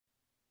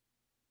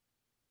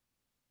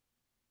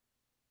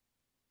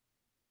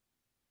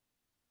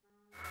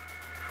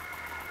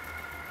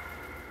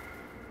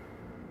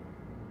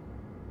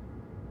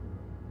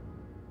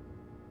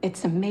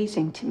It's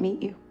amazing to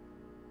meet you.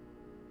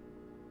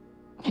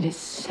 It is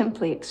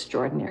simply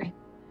extraordinary.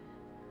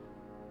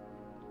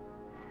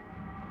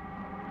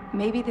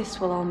 Maybe this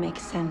will all make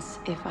sense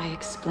if I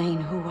explain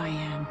who I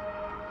am.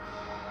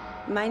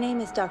 My name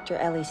is Dr.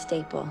 Ellie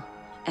Staple,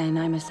 and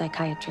I'm a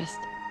psychiatrist.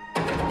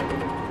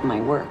 My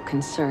work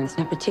concerns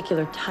a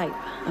particular type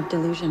of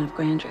delusion of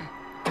grandeur.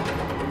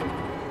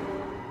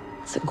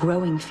 It's a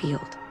growing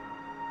field.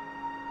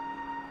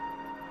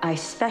 I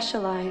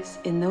specialize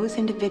in those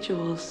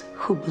individuals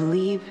who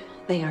believe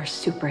they are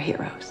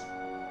superheroes.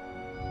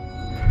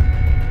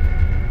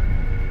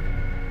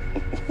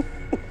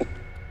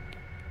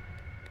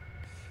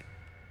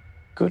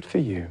 Good for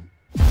you.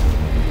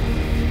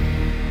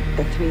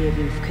 The three of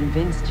you've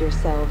convinced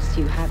yourselves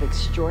you have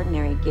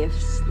extraordinary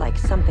gifts, like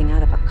something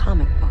out of a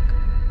comic book.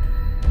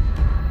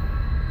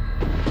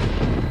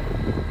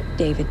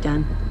 David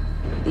Dunn,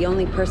 the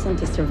only person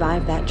to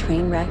survive that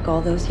train wreck all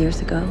those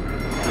years ago.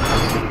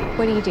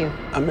 What do you do?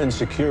 I'm in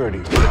security.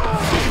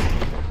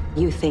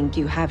 You think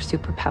you have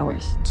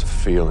superpowers. It's a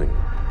feeling.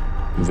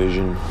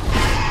 Vision.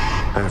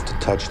 I have to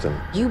touch them.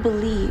 You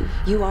believe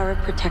you are a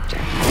protector.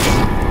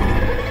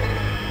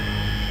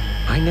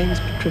 My name's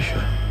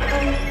Patricia.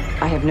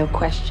 I have no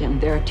question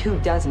there are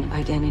 24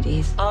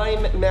 identities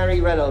I'm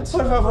Mary Reynolds.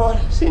 Por favor,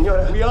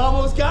 señora. We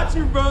almost got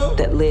you, bro.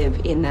 that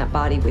live in that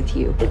body with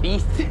you. The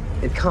beast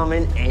is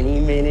coming any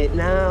minute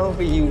now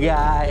for you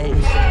guys.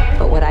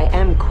 But what I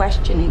am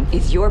questioning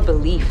is your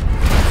belief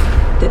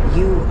that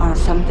you are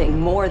something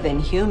more than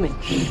human.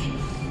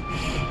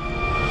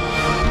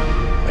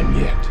 And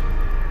yet,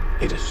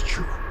 it is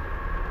true.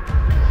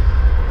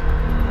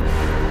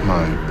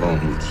 My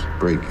bones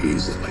break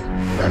easily.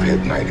 I've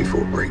had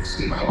 94 breaks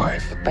in my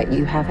life. But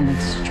you have an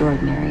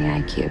extraordinary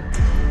IQ.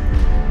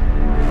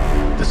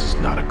 This is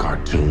not a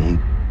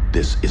cartoon.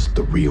 This is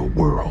the real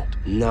world.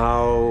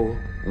 No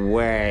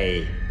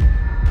way.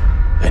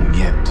 And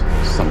yet,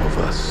 some of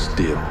us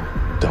still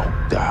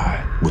don't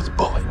die with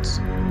bullets.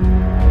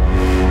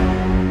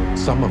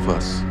 Some of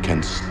us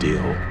can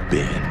still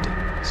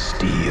bend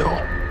steel.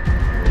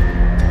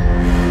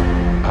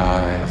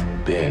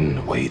 I've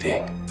been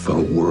waiting for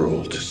the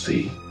world to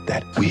see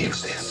that we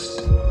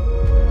exist.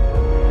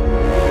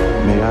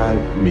 May I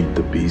meet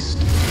the beast?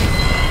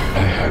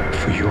 I hope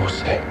for your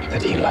sake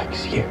that he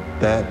likes you.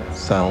 That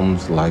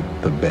sounds like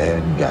the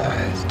bad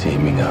guys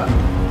teaming up.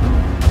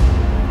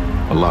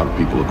 A lot of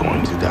people are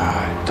going to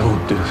die.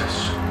 Don't do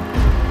this.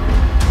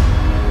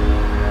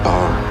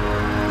 Are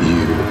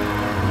you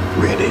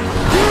ready?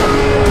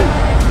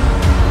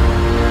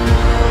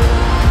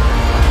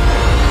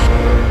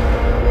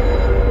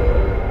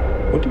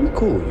 What do we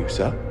call you,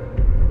 sir?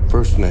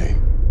 First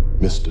name,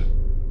 Mr.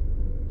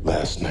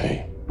 Last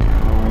name,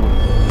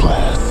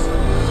 Blast.